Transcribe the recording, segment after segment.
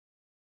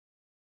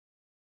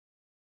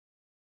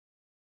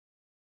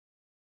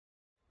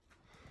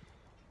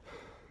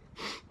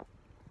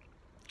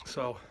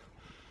So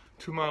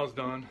 2 miles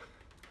done.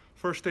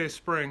 First day of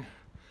spring,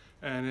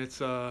 and it's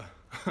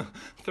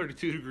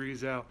 32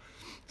 degrees out.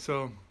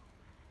 So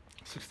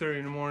 6:30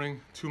 in the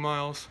morning, 2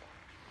 miles.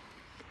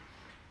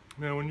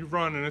 Man, when you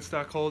run and it's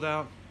that cold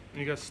out, and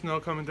you got snow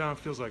coming down, it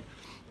feels like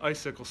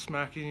icicles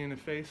smacking you in the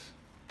face.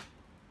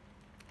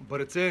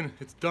 But it's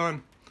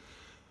done.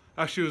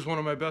 Actually, it was one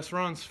of my best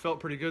runs. Felt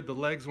pretty good. The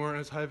legs weren't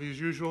as heavy as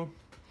usual.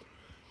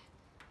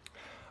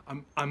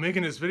 I'm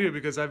making this video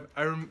because as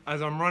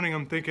I'm running,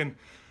 I'm thinking,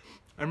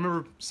 I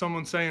remember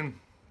someone saying,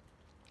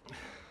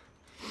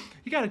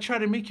 you got to try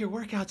to make your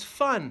workouts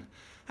fun.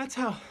 That's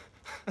how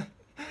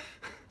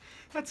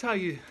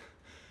you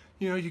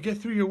get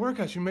through your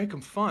workouts. You make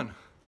them fun.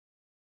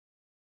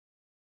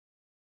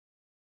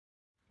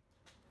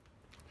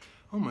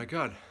 Oh my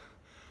God,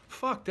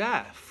 fuck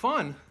that,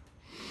 fun?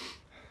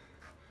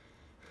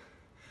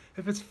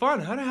 If it's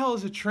fun, how the hell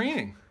is it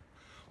training?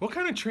 What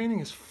kind of training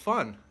is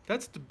fun?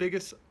 That's the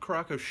biggest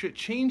crock of shit.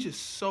 Change is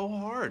so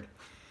hard.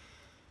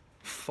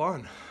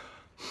 Fun.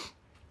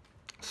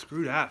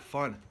 Screw that,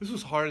 fun. This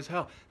was hard as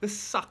hell. This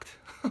sucked.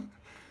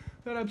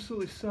 That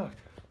absolutely sucked.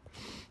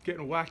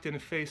 Getting whacked in the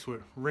face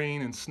with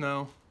rain and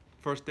snow.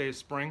 First day of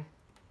spring.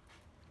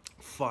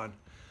 Fun.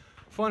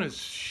 Fun is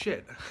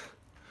shit.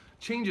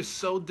 Change is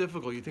so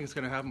difficult. You think it's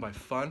gonna happen by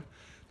fun? You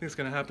think it's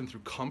gonna happen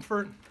through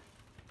comfort?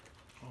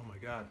 Oh my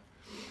God.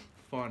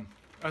 Fun.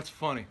 That's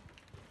funny.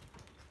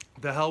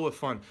 The hell with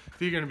fun.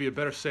 Think you're gonna be a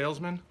better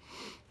salesman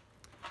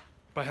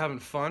by having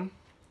fun?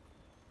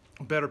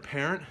 A better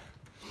parent?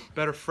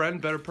 Better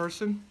friend? Better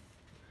person?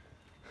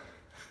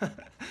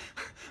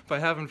 By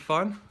having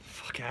fun?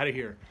 Fuck out of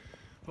here.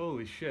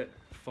 Holy shit.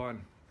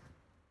 Fun.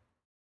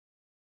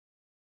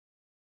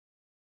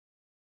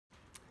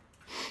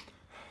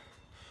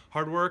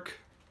 Hard work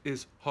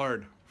is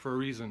hard for a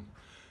reason.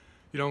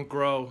 You don't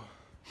grow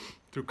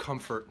through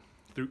comfort,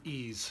 through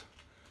ease.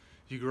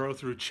 You grow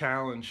through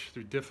challenge,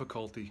 through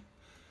difficulty.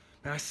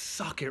 Man, I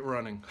suck at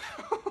running.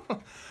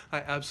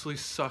 I absolutely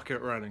suck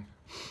at running.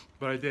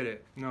 But I did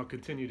it. No,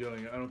 continue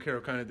doing it. I don't care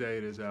what kind of day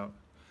it is out.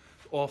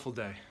 Awful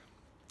day.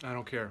 I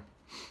don't care.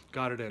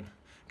 Got it in.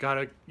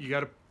 You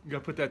gotta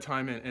put that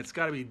time in. And it's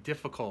gotta be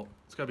difficult.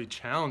 It's gotta be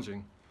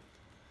challenging.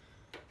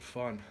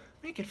 Fun.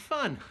 Make it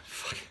fun.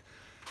 Fuck.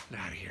 Get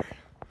out of here.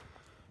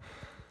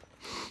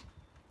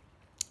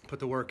 Put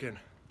the work in.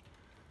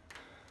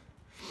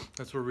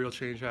 That's where real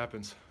change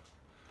happens.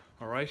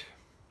 All right?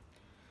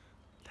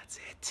 That's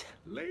it.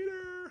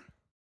 Later.